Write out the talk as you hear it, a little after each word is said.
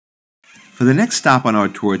For the next stop on our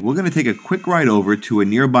tour, we're going to take a quick ride over to a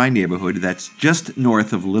nearby neighborhood that's just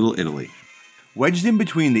north of Little Italy. Wedged in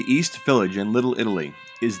between the East Village and Little Italy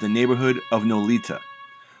is the neighborhood of Nolita.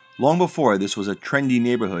 Long before, this was a trendy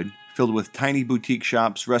neighborhood filled with tiny boutique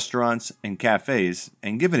shops, restaurants, and cafes,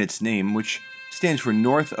 and given its name, which stands for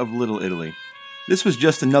North of Little Italy, this was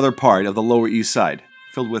just another part of the Lower East Side,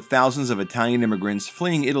 filled with thousands of Italian immigrants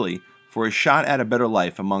fleeing Italy for a shot at a better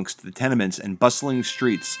life amongst the tenements and bustling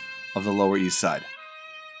streets of the Lower East Side.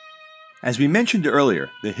 As we mentioned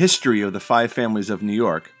earlier, the history of the five families of New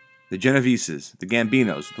York, the Genoveses, the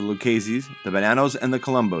Gambinos, the Luccheses, the Bonanos, and the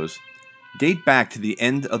Colombos, date back to the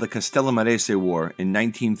end of the Castellamarese War in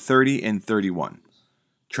 1930 and 31.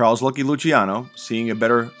 Charles Luciano, seeing a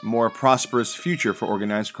better, more prosperous future for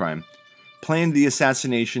organized crime, planned the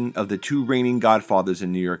assassination of the two reigning godfathers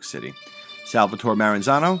in New York City, Salvatore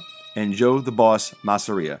Maranzano and Joe the Boss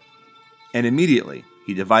Masseria, and immediately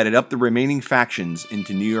he divided up the remaining factions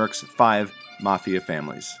into New York's five Mafia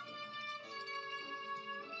families.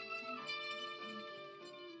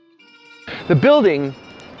 The building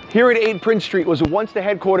here at 8 Prince Street was once the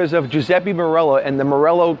headquarters of Giuseppe Morello and the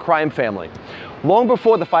Morello crime family. Long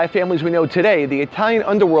before the five families we know today, the Italian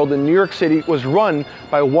underworld in New York City was run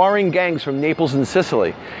by warring gangs from Naples and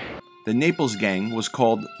Sicily. The Naples gang was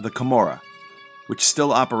called the Camorra, which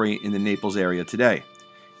still operate in the Naples area today,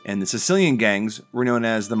 and the Sicilian gangs were known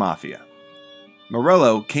as the Mafia.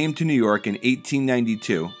 Morello came to New York in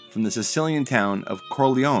 1892 from the Sicilian town of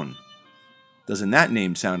Corleone. Doesn't that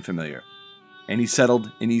name sound familiar? And he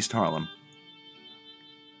settled in East Harlem.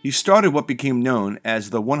 He started what became known as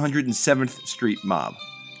the 107th Street Mob,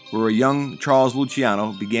 where a young Charles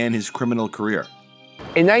Luciano began his criminal career.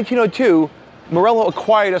 In 1902, Morello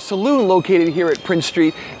acquired a saloon located here at Prince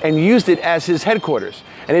Street and used it as his headquarters.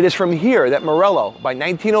 And it is from here that Morello, by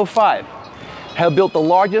 1905, had built the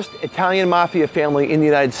largest Italian mafia family in the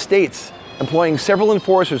United States, employing several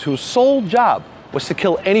enforcers whose sole job was to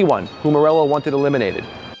kill anyone who Morello wanted eliminated.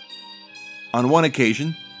 On one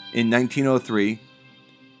occasion, in 1903,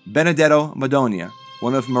 Benedetto Madonia,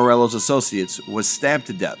 one of Morello's associates, was stabbed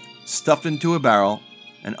to death, stuffed into a barrel,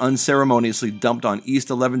 and unceremoniously dumped on East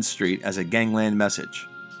 11th Street as a gangland message.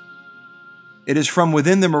 It is from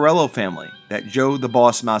within the Morello family that Joe the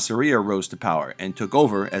Boss Masseria rose to power and took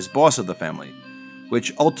over as boss of the family,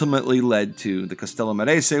 which ultimately led to the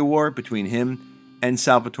Castellamarese War between him and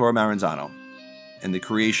Salvatore Maranzano, and the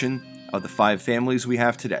creation of the five families we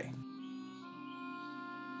have today.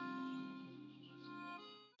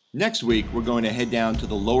 Next week, we're going to head down to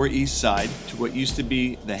the Lower East Side to what used to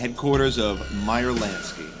be the headquarters of Meyer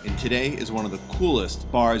Lansky, and today is one of the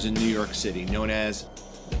coolest bars in New York City, known as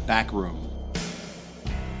the Back Room.